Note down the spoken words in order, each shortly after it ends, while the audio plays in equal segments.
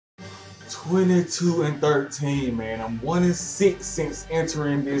22-13, man. I'm 1-6 since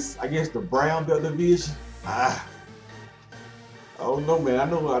entering this, I guess, the brown belt division. I don't know, man. I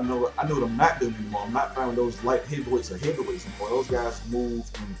know what I'm not doing anymore. I'm not finding those light heavyweights or heavyweights anymore. Those guys move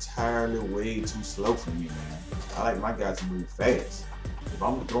entirely way too slow for me, man. I like my guys to move fast. If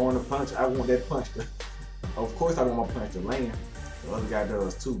I'm throwing a punch, I want that punch to, of course I want my punch to land. The other guy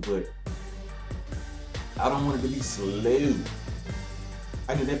does too, but I don't want it to be slow.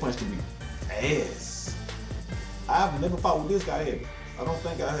 I need that punch to be fast. I've never fought with this guy ever. I don't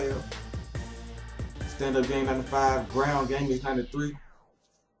think I have. Stand-up game 95, ground game is 93.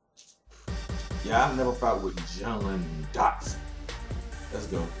 Yeah, I've never fought with John Dodson. Let's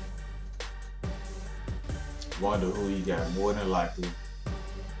go. Wonder who he got, more than likely.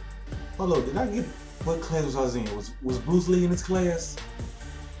 Hold on, did I get what class was I was in? Was Bruce Lee in this class?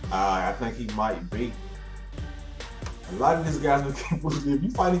 I think he might be. A lot of these guys look at Bruce Lee. If you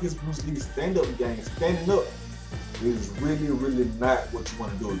fight against Bruce Lee's stand-up game, standing up is really not what you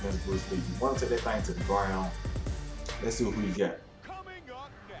want to do against Bruce Lee. You want to take that thing to the ground. Let's see who he got.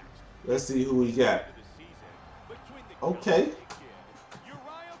 Let's see who he got. Okay.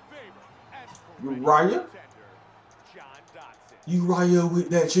 Urijah? Urijah with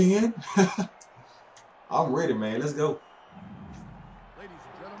that chin? I'm ready, man. Let's go.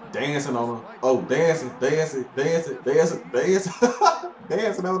 Dancing on him. Oh, dancing. Dancing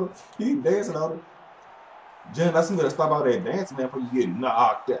on him. He dancing on him. John Dodson gotta stop all that dancing, man, before you get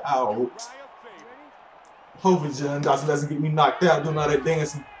knocked out. Hopefully John Dodson doesn't get me knocked out doing all that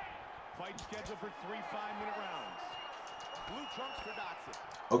dancing.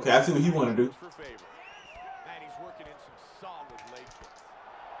 Okay, I see what he wanna do.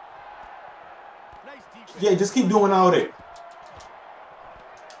 Yeah, just keep doing all that.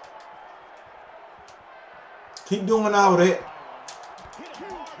 Keep doing all that.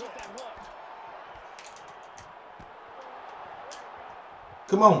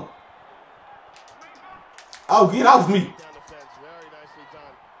 Come on. Oh, get off me.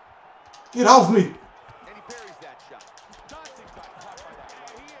 Get off me.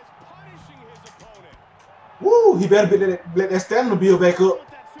 Woo, he better let that stamina build back up.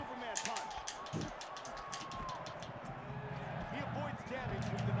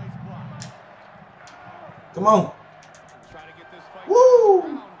 Come on.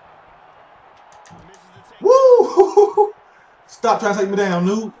 Woo. Woo. Stop trying to take me down,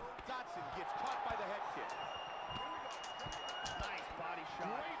 noob.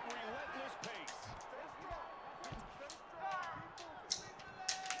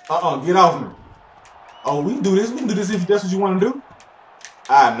 Get off me. Oh, we can do this. We can do this if that's what you want to do.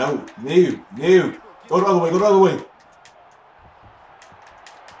 Ah, no. No. Go the other way. Go the other way.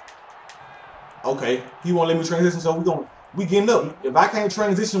 Okay. He won't let me transition, so we getting up. If I can't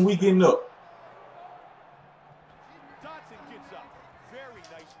transition, we getting up.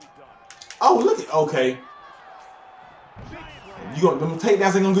 Oh, look at, okay. Them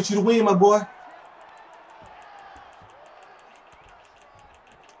takedowns ain't gonna get you to win, my boy.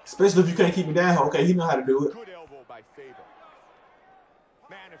 Especially if you can't keep me down. Okay, he know how to do it. Good elbow by Faber.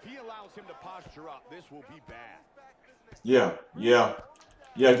 Man, if he allows him to posture up, this will be bad. Yeah,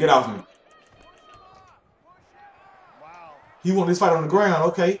 get off me. Wow. He want this fight on the ground,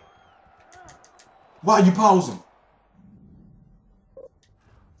 okay. Why are you pausing?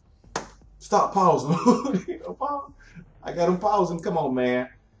 Stop pausing. I got him pausing. Come on, man.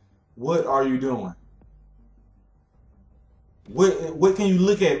 What are you doing? What can you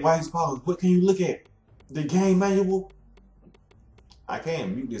look at while he's pausing? What can you look at? The game manual? I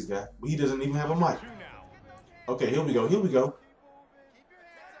can't mute this guy, but he doesn't even have a mic. Okay, here we go.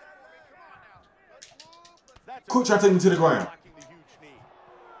 Quick, try to take me to the ground.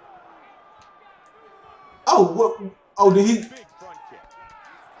 Oh, what? Oh, did he?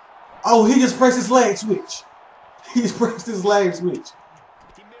 Oh, he just pressed his leg switch. He just pressed his leg switch.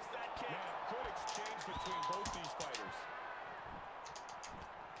 He missed that kick. Good exchange between both these fighters.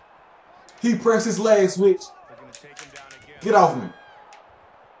 He pressed his leg switch. They're gonna take him down again. Get off me.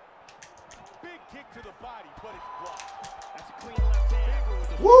 Big kick to the body, but it's blocked. That's a clean left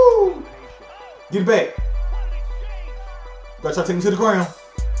hand. Woo! Get back. Gotta try to take him to the ground. Man,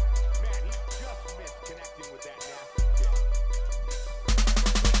 he just missed connecting with that nasty kick.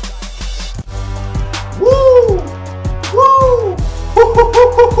 Woo! Woo!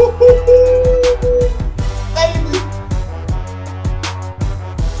 Baby!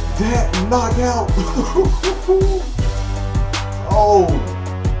 That knockout! Oh!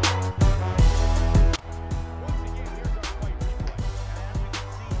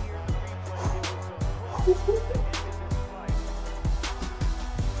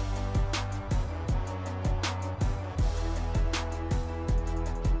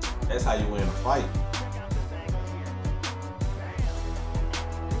 That's how you win a fight.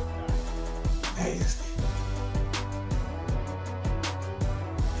 Nasty.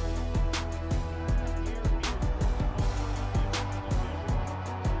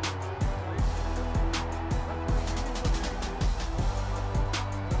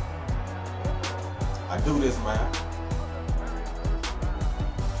 I do this, man.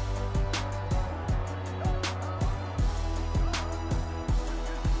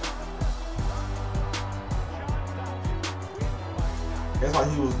 That's why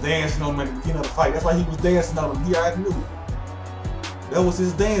he was dancing on him at the beginning of the fight. That's why he was dancing on him. He already knew. That was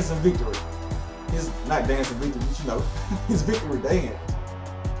his dancing victory. His, not dancing victory, but you know, his victory dance.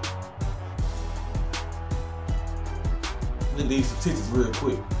 Look at these statistics real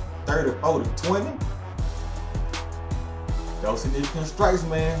quick. 34 to 20. Those significant strikes,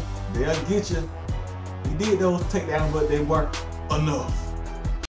 man. They'll get you. He did those takedowns, but they weren't enough.